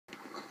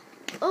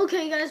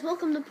Okay guys,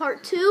 welcome to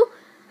part 2.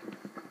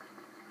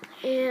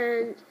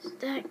 And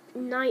that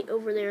knight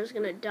over there is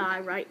gonna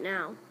die right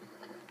now.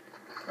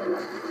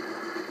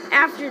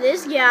 After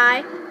this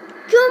guy,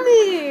 come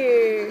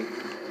here!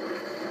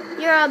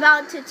 You're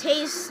about to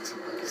taste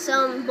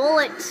some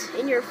bullet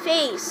in your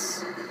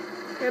face.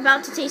 You're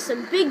about to taste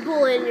some big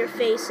bullet in your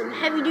face. Some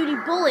heavy duty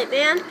bullet,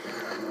 man.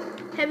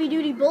 Heavy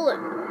duty bullet.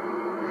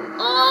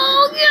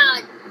 Oh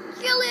god!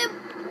 Kill him!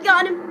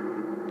 Got him!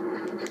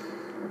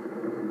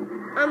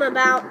 I'm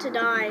about to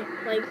die,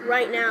 like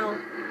right now.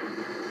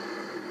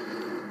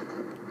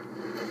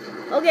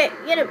 Okay,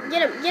 get him,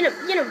 get him, get him,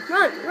 get him,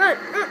 run,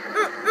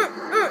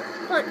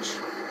 punch.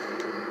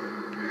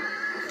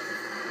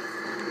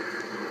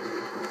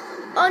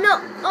 Oh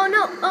no, oh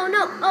no, oh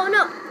no, oh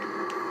no.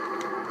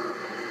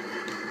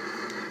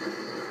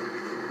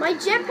 My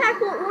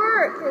jetpack won't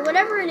work, or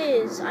whatever it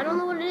is. I don't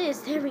know what it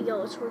is. There we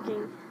go, it's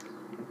working.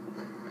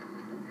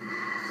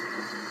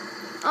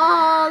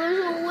 Oh, there's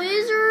a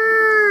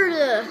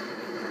wizard.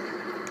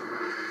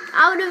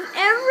 Out of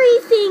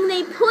everything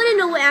they put in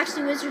a...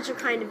 Actually, wizards are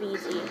kind of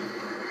easy.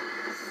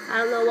 I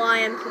don't know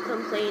why I'm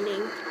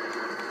complaining.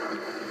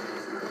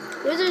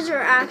 Wizards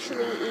are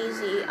actually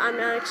easy. I'm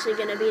not actually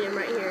going to beat him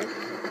right here.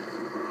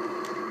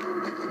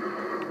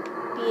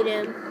 Beat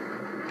him.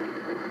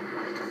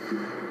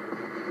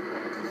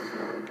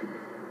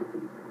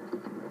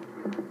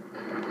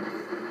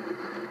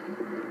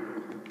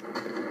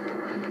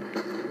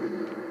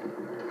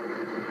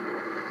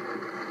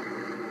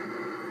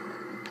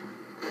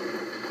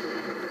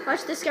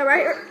 Watch this guy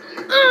right here.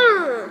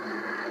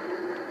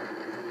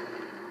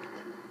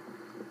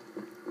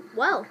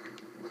 Well.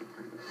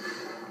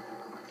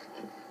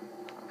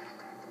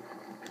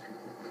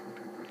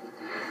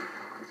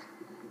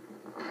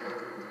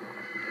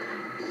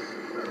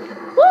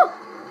 Woo!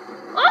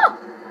 Oh!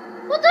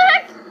 What the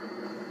heck?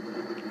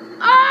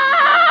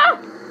 Ah!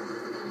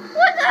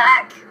 What the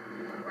heck?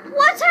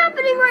 What's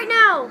happening right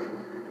now?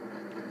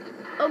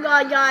 Oh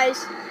god,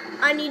 guys.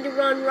 I need to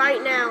run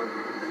right now.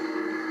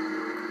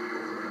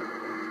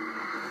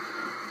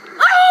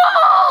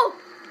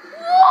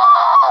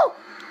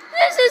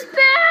 This is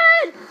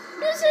bad!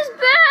 This is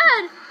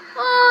bad!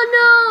 Oh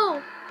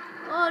no!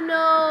 Oh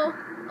no!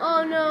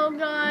 Oh no,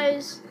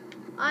 guys.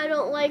 I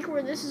don't like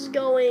where this is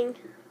going.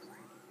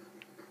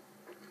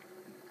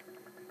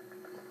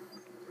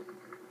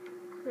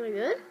 Am I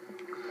good?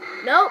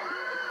 Nope.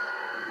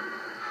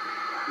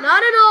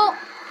 Not at all.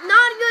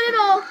 Not good at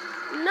all.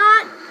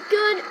 Not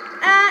good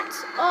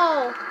at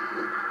all.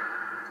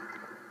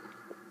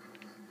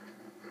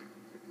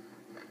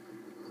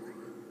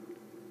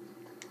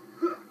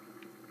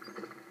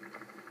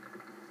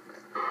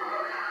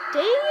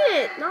 Dang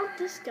it! Not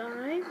this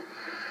guy.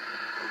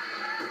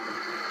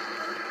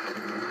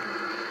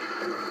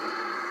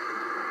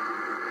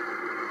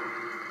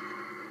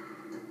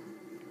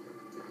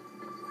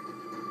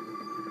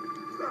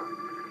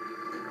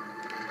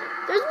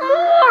 There's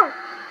more!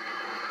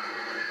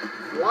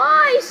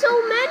 Why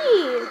so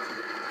many?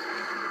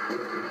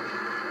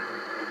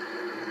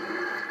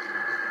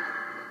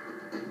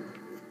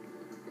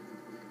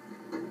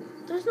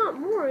 There's not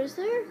more, is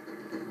there?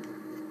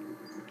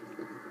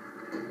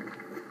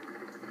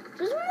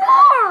 There's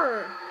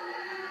more!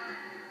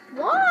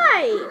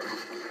 Why?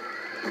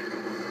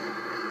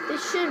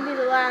 This should be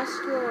the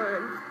last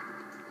one.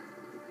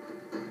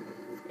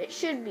 It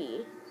should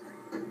be.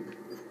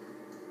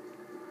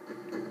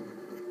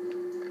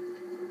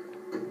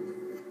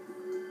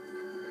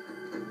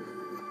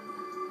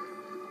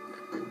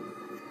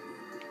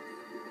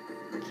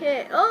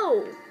 Okay,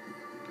 oh!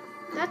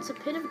 That's a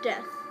pit of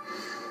death.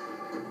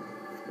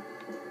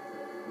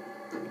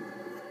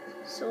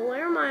 So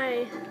where am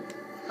I?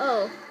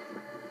 Oh.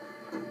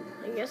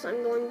 I guess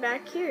I'm going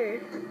back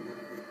here.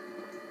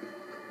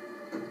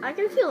 I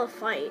can feel a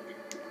fight.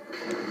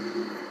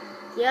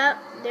 Yep,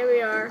 there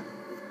we are.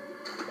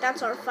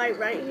 That's our fight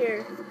right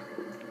here.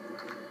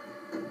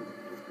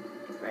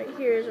 Right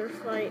here is our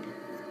fight.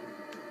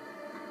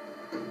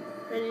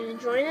 Ready to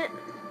join it?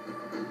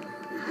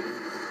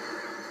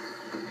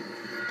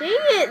 Dang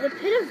it, the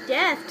pit of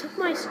death took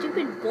my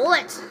stupid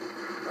bullet.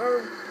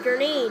 Or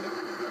grenade.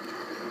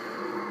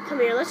 Come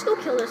here, let's go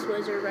kill this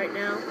wizard right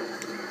now.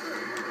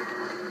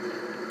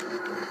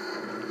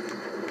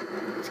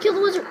 Kill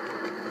the wizard.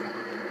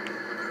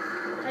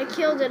 I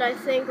killed it, I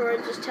think, or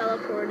it just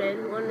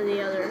teleported. One or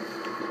the other.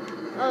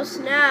 Oh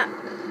snap!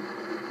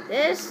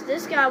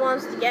 This guy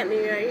wants to get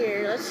me right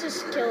here. Let's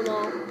just kill them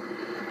all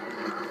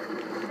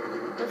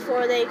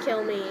before they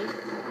kill me.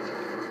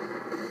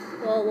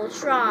 Well, we'll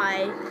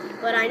try,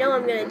 but I know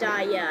I'm gonna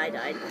die. Yeah, I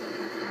died.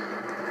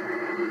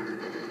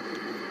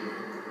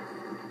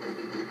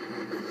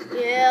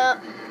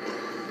 Yep.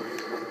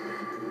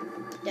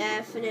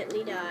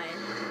 Definitely died.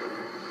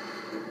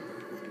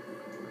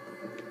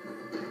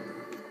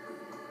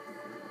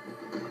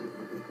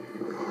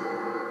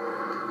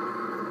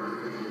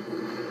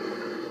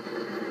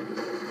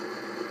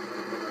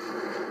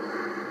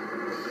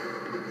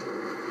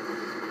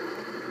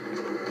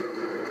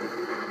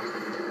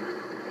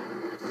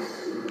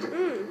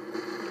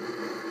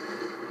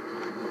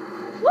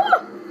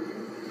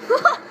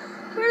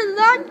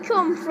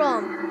 come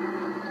from?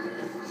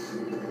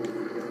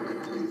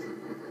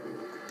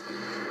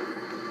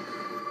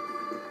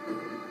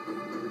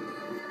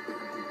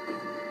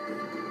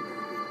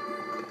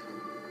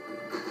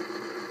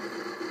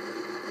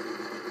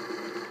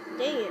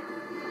 Dang it.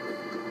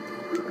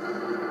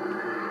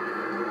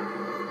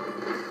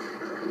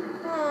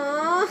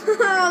 Oh,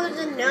 there's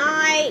a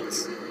knight.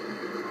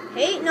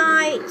 Hate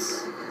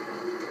knights.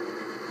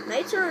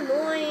 Knights are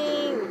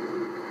annoying.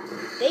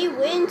 They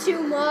win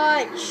too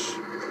much.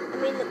 I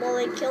mean, well,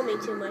 they kill me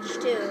too much,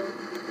 too.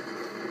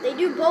 They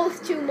do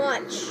both too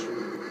much.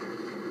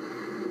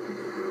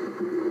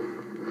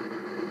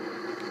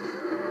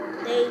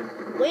 They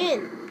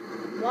win.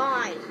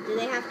 Why do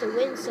they have to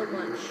win so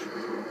much?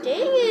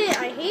 Dang it,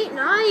 I hate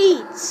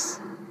knights.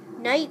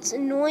 Knights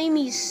annoy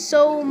me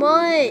so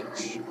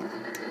much.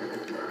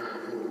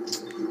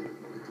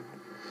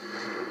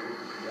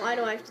 Why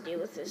do I have to deal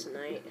with this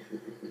knight?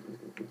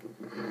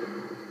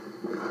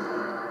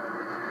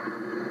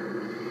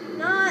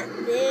 Not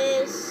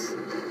this.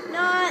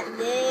 Not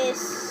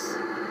this.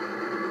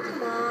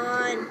 Come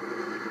on.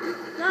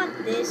 Not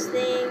this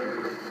thing.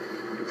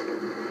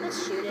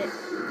 Let's shoot it.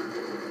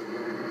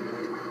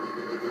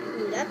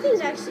 Ooh, that thing's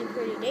actually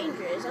pretty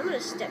dangerous. I'm gonna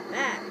step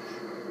back.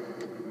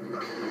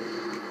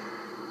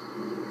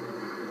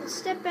 Let's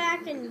step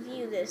back and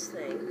view this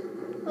thing.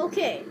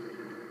 Okay.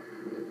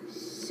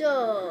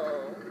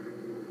 So...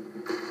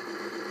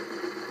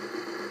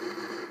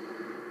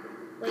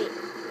 wait,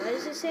 what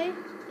does it say?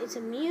 It's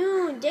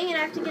immune. Dang it, I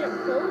have to get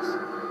up close.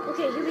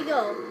 Okay, here we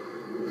go.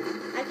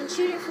 I can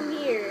shoot it from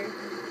here.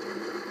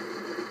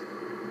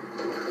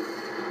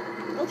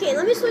 Okay,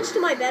 let me switch to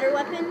my better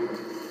weapon.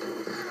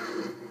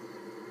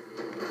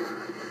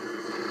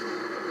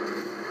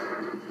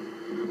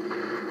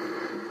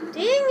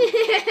 Dang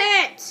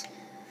it!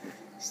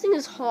 This thing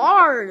is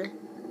hard.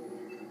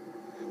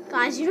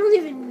 Guys, you don't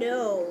even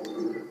know.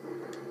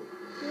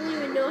 You don't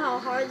even know how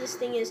hard this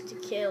thing is to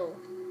kill.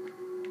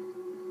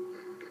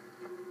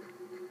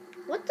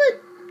 What the?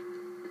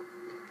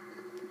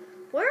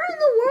 Where in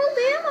the world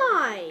am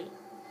I?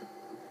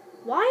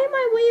 Why am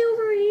I way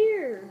over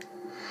here?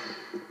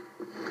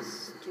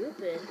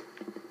 Stupid.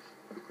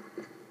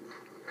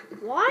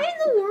 Why in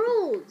the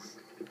world?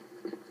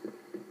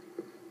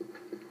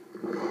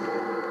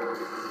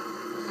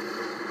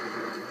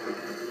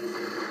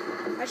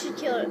 I should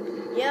kill it.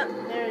 Yep,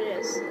 there it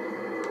is.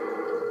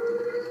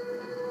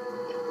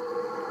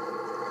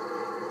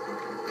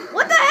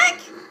 What the heck?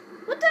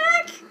 What the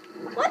heck?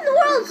 What in the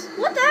world?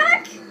 What the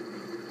heck?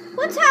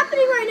 What's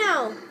happening right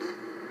now?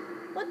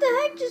 What the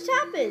heck just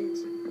happened?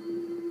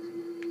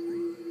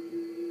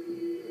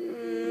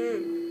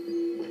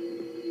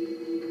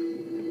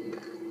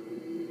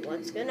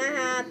 What's gonna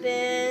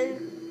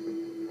happen?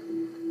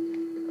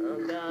 Oh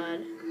God.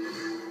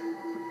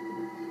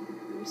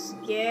 I'm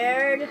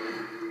scared.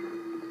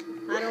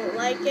 I don't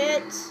like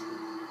it.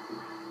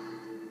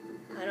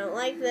 I don't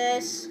like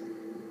this.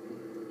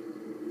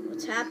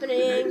 What's happening?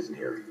 The knight isn't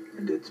here,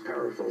 and it's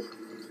powerful.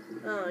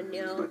 Oh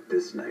no. But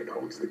this knight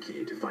holds the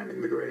key to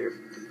finding the grave.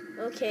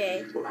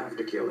 Okay. We'll have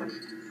to kill him.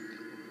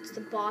 It's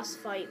the boss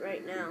fight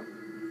right now.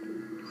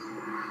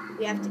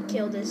 We have to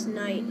kill this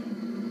knight.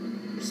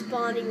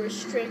 Respawning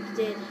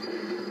restricted.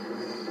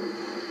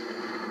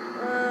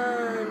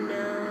 Oh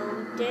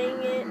no.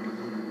 Dang it.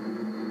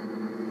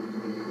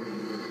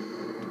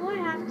 Do I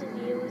have to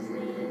deal with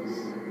these?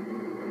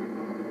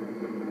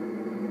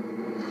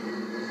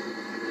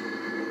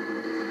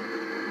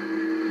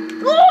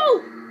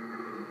 Oh!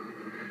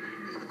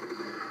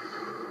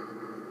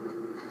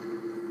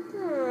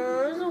 Oh,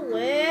 there's a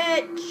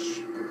witch.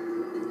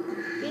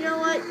 You know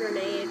what?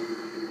 Grenade.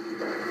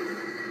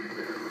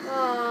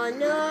 Oh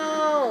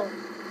no.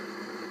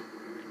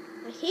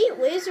 I hate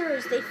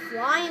wizards. They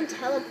fly and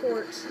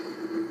teleport.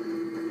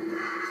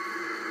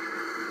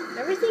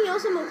 Everything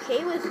else I'm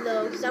okay with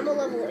though, because I'm a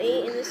level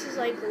 8 and this is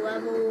like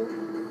level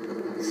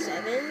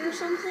 7 or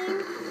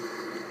something.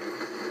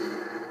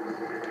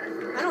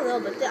 I don't know,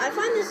 but I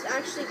find this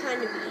actually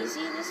kind of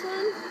easy, this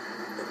one.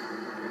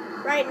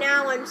 Right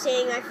now I'm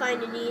saying I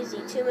find it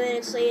easy. 2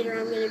 minutes later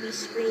I'm going to be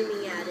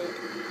screaming at it.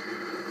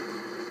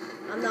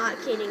 I'm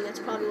not kidding, that's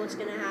probably what's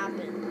going to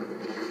happen.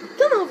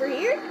 Come over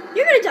here.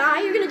 You're going to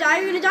die, you're going to die,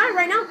 you're going to die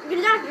right now. You're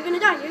going to die, you're going to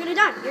die, you're going to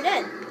die. You're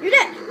dead. You're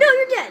dead. No,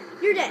 you're dead.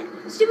 You're dead.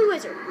 Stupid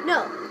wizard.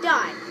 No,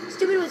 die.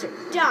 Stupid wizard.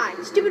 Die.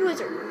 Stupid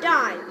wizard.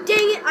 Die.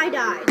 Dang it, I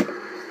died.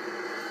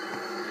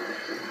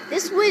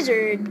 This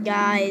wizard,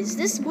 guys,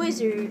 this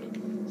wizard,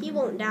 he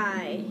won't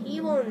die. He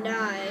won't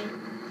die.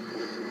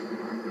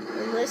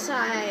 Unless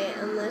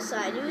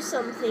I do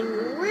something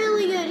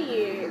really good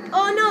here.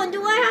 Oh no,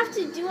 do I have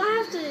to,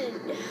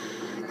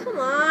 come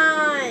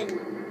on.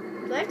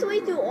 Do I have to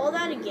wait through all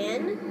that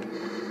again?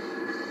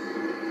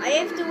 I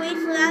have to wait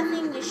for that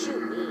thing to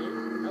shoot me.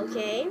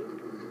 Okay.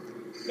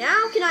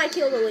 Now can I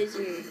kill the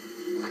wizard?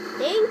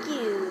 Thank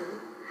you.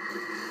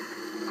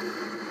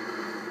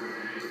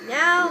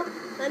 Now,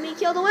 let me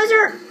kill the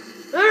wizard.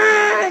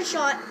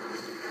 Shot.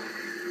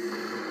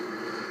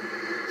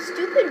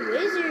 Stupid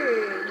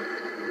wizard.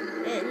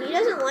 Man, He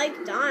doesn't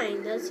like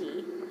dying, does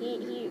he?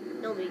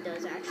 Nobody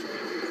does, actually.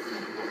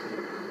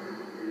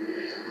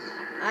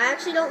 I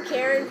actually don't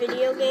care in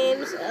video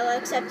games,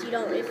 except if you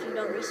don't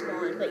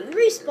respawn. But you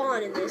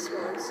respawn in this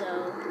one,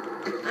 so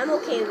I'm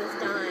okay with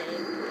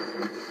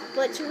dying.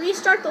 But to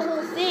restart the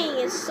whole thing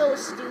is so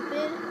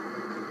stupid.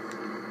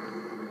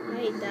 I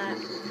hate that.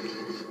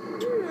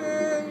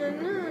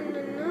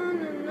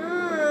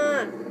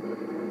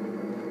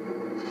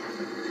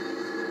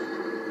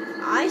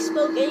 If I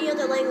spoke any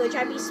other language,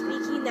 I'd be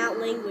speaking that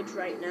language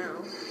right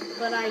now.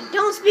 But I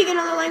don't speak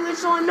another language,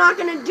 so I'm not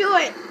gonna do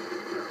it.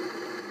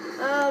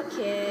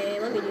 Okay,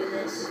 let me do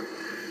this.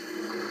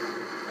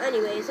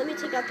 Anyways, let me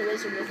take out the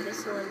wizard with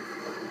this one.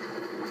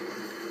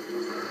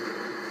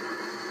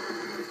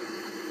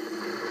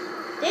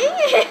 Dang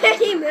it!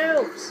 He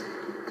moves!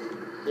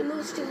 He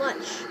moves too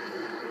much.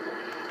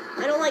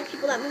 I don't like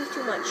people that move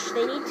too much.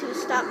 They need to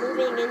stop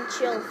moving and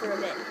chill for a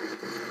bit.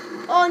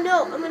 Oh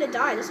no, I'm gonna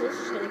die. This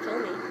wizard's gonna kill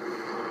me.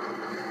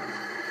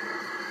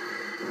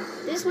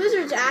 This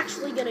wizard's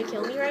actually gonna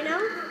kill me right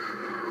now?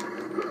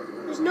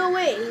 There's no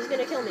way he's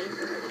gonna kill me.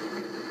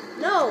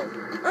 No!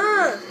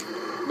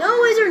 No,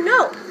 wizard,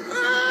 no!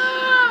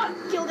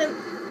 Killed him.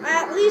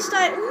 At least No!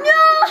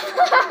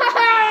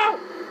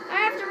 I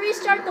have to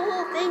restart the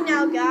whole thing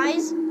now,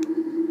 guys.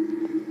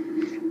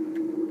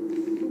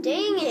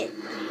 Dang it.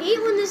 I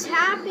hate when this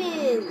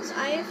happens.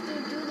 I have to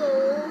do the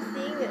whole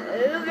thing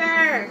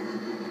over.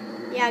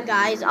 Yeah,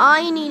 guys,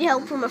 I need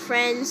help from a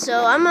friend,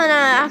 so I'm gonna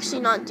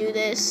actually not do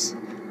this.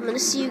 I'm gonna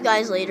see you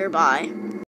guys later. Bye.